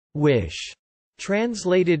Wish,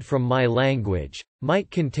 translated from my language,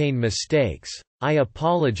 might contain mistakes. I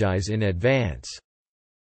apologize in advance.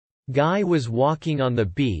 Guy was walking on the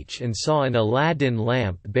beach and saw an Aladdin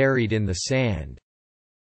lamp buried in the sand.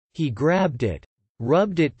 He grabbed it,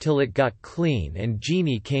 rubbed it till it got clean, and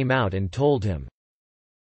Genie came out and told him,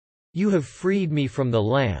 "You have freed me from the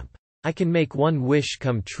lamp. I can make one wish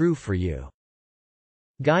come true for you."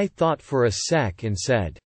 Guy thought for a sec and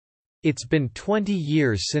said, "It's been 20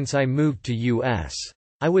 years since I moved to US.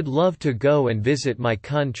 I would love to go and visit my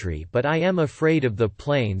country, but I am afraid of the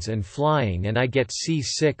planes and flying, and I get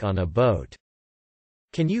seasick on a boat.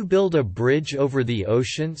 Can you build a bridge over the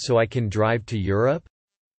ocean so I can drive to Europe?"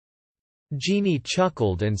 Genie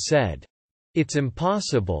chuckled and said, "It's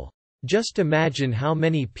impossible. Just imagine how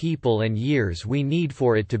many people and years we need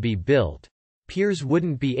for it to be built. Piers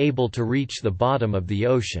wouldn't be able to reach the bottom of the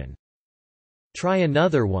ocean. Try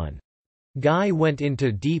another one." Guy went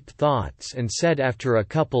into deep thoughts and said after a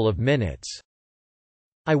couple of minutes,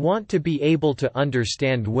 "I want to be able to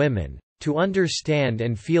understand women, to understand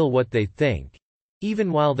and feel what they think,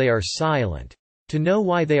 even while they are silent, to know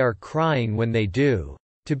why they are crying when they do,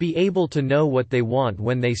 to be able to know what they want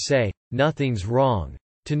when they say, 'Nothing's wrong,'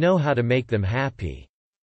 to know how to make them happy."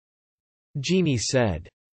 Genie said,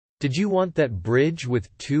 "Did you want that bridge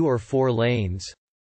with 2 or 4 lanes?"